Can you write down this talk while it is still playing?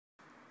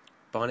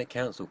Barnet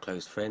Council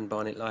closed Friern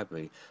Barnet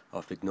Library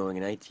after ignoring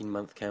an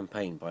 18-month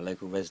campaign by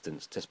local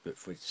residents desperate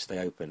for it to stay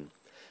open.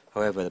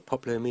 However, the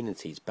popular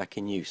amenity is back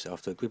in use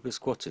after a group of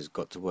squatters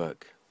got to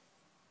work.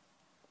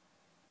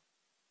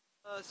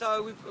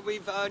 So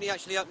we've only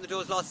actually opened the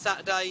doors last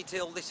Saturday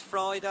till this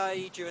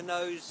Friday. During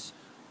those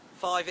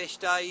 5-ish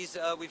days,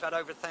 we've had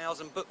over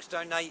 1,000 books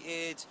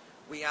donated.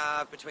 We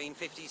have between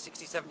 50,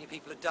 60, 70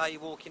 people a day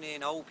walking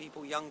in, old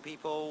people, young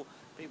people,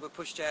 people with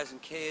pushchairs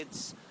and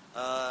kids,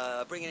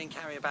 bringing in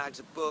carrier bags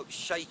of books,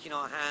 shaking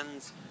our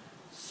hands,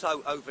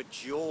 so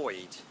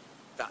overjoyed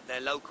that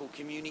their local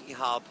community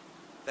hub,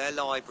 their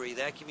library,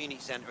 their community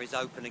centre is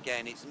open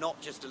again. It's not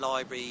just a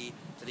library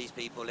to these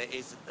people, it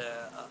is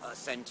a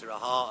centre, a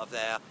heart of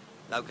their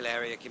local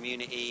area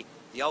community.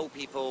 The old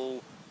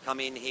people come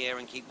in here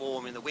and keep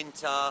warm in the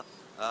winter,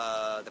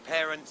 the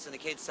parents and the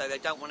kids, so they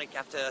don't want to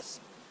have to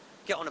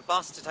get on a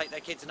bus to take their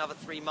kids another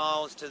 3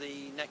 miles to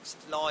the next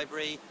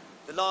library.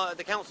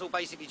 The council,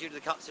 basically due to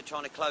the cuts, are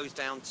trying to close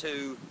down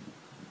two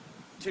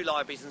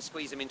libraries and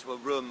squeeze them into a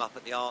room up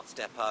at the Arts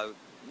Depot.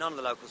 None of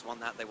the locals want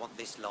that, they want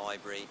this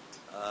library.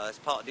 As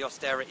part of the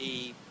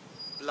austerity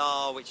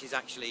law, which is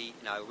actually,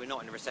 you know, we're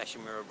not in a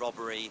recession, we're a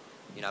robbery,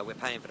 you know, we're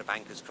paying for the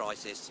bankers'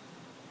 crisis.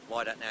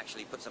 Why don't they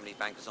actually put some of these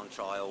bankers on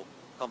trial,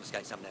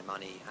 confiscate some of their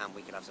money, and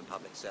we can have some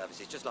public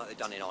services, just like they've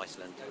done in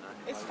Iceland. You know?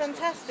 It's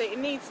fantastic, it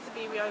needs to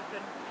be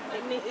reopened.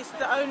 It's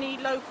the only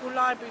local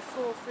library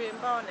for Friern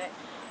Barnet.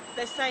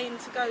 They're saying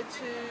to go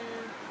to,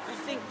 I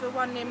think, the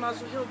one near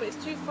Muswell Hill, but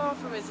it's too far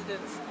for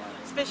residents,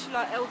 especially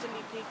like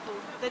elderly people.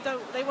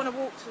 They want to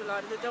walk to the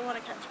library, they don't want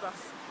to catch a bus.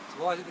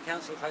 So why is it the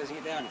council closing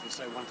it down if it's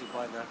so wanted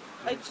by the...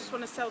 They just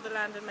want to sell the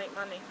land and make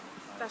money.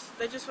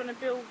 They just want to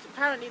build,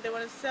 apparently they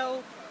want to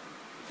sell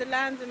the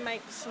land and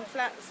make some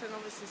flats, and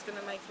obviously it's going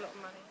to make a lot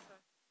of money.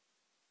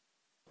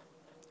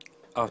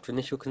 So. After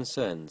initial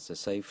concerns, the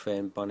Save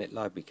Friern Barnet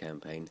Library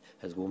campaign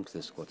has warmed to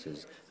the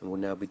squatters and will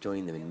now be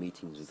joining them in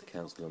meetings with the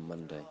council on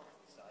Monday.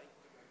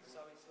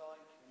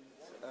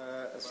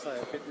 As I say,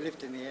 I've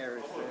lived in the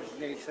area for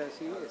nearly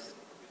 30 years,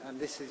 and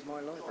this is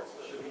my library.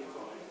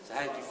 So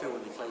how did you feel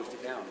when you closed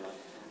it down?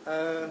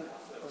 I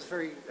was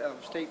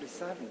deeply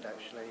saddened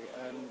actually,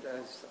 and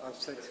as I've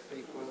said to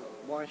people,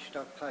 why should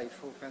I pay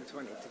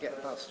 £4.20 to get a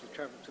bus to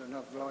travel to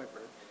another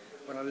library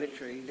when I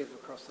literally live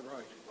across the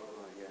road?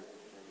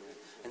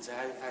 And so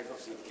how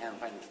obviously the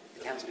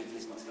council did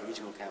listen to the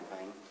original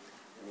campaign,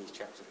 and these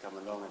chaps have come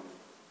along and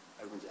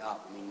opened it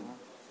up. I mean,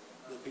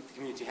 is the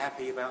community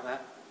happy about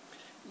that?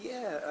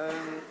 Yeah,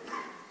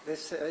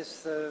 as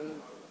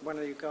one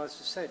of you guys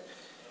has said,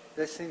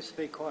 there seems to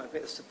be quite a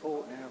bit of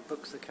support now.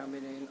 Books are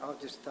coming in. I've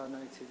just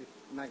donated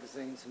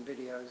magazines and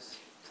videos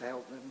to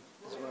help them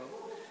as well.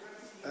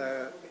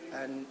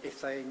 And if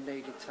they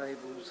needed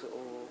tables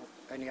or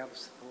any other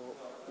support,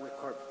 we're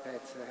quite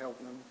prepared to help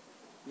them,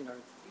 you know,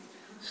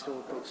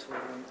 store books for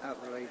them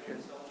out the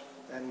Legion,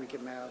 and we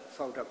give them our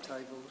fold-up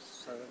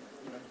tables, so,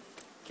 you know,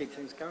 keep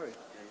things going,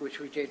 which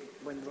we did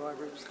when the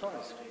library was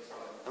closed.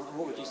 And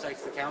what would you say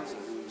to the council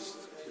who's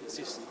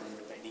insistent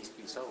that it needs to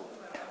be sold?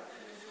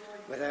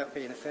 Without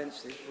being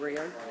offensive,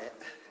 reopen it.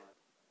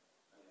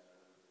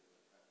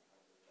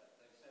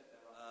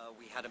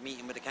 We had a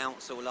meeting with the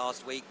council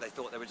last week. They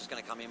thought they were just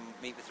going to come in,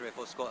 meet with 3 or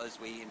 4 squatters.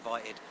 We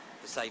invited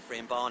the Save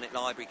Friern Barnet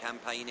Library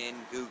campaign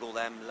in, Google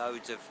them,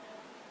 loads of,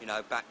 you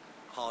know,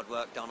 hard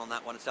work done on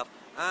that one and stuff.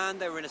 And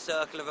they were in a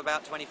circle of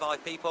about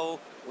 25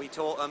 people. We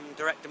taught them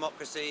direct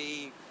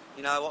democracy,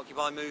 you know,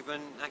 Occupy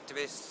movement,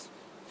 activists,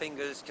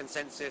 fingers,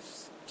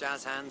 consensus,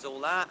 jazz hands, all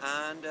that,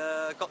 and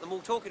got them all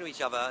talking to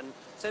each other and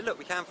said, look,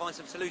 we can find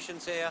some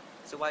solutions here.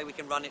 It's a way we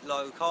can run it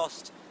low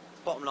cost.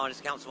 Bottom line is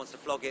the council wants to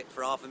flog it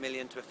for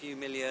 $500,000 to a few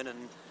million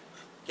and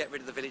get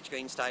rid of the village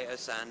green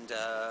status and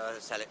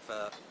sell it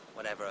for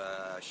whatever,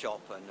 a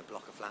shop and a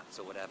block of flats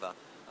or whatever.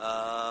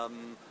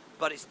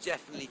 But it's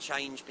definitely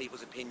changed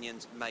people's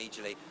opinions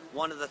majorly.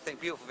 One of the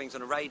beautiful things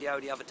on the radio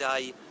the other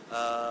day,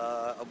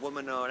 a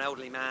woman or an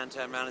elderly man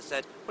turned around and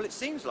said, well, it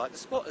seems like the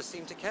squatters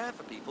seem to care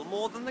for people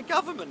more than the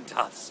government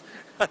does.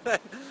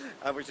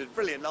 Which is a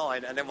brilliant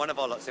line. And then one of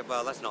our lot said,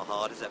 well, that's not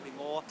hard, is there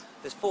anymore?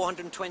 There's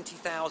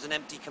 420,000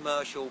 empty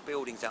commercial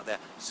buildings out there.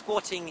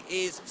 Squatting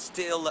is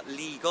still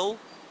legal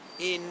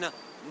in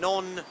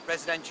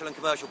non-residential and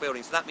commercial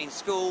buildings. So that means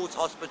schools,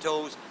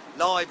 hospitals,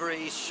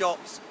 libraries,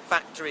 shops,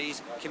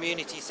 factories,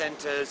 community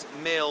centres,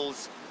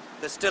 mills.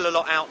 There's still a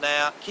lot out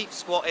there. Keep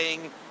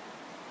squatting.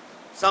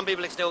 Some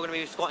people are still going to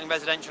be squatting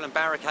residential and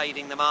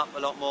barricading them up a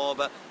lot more,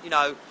 but, you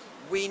know,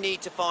 we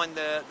need to find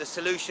the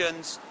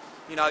solutions.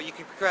 You know, you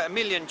can create 1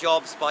 million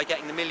jobs by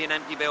getting the 1 million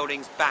empty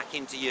buildings back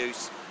into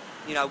use.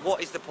 You know,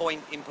 what is the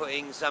point in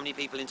putting so many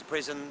people into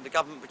prison? The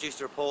government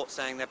produced a report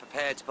saying they're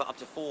prepared to put up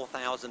to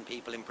 4,000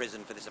 people in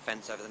prison for this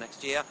offence over the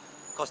next year,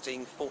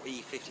 costing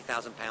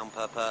 £40,000–50,000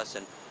 per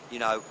person. You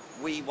know,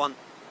 we want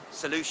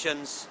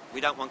solutions,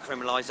 we don't want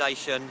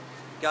criminalisation.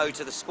 Go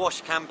to the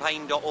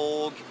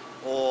squashcampaign.org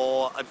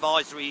or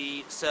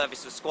advisory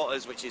service of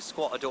squatters, which is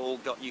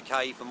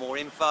squatter.org.uk for more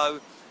info,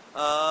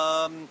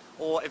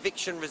 or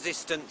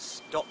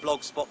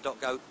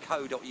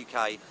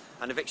evictionresistance.blogspot.co.uk.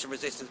 and eviction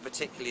resistance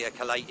particularly are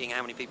collating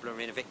how many people are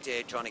being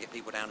evicted, trying to get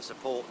people down to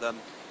support them.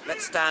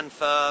 Let's stand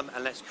firm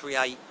and let's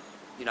create,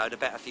 you know, the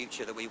better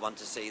future that we want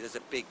to see. There's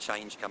a big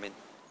change coming.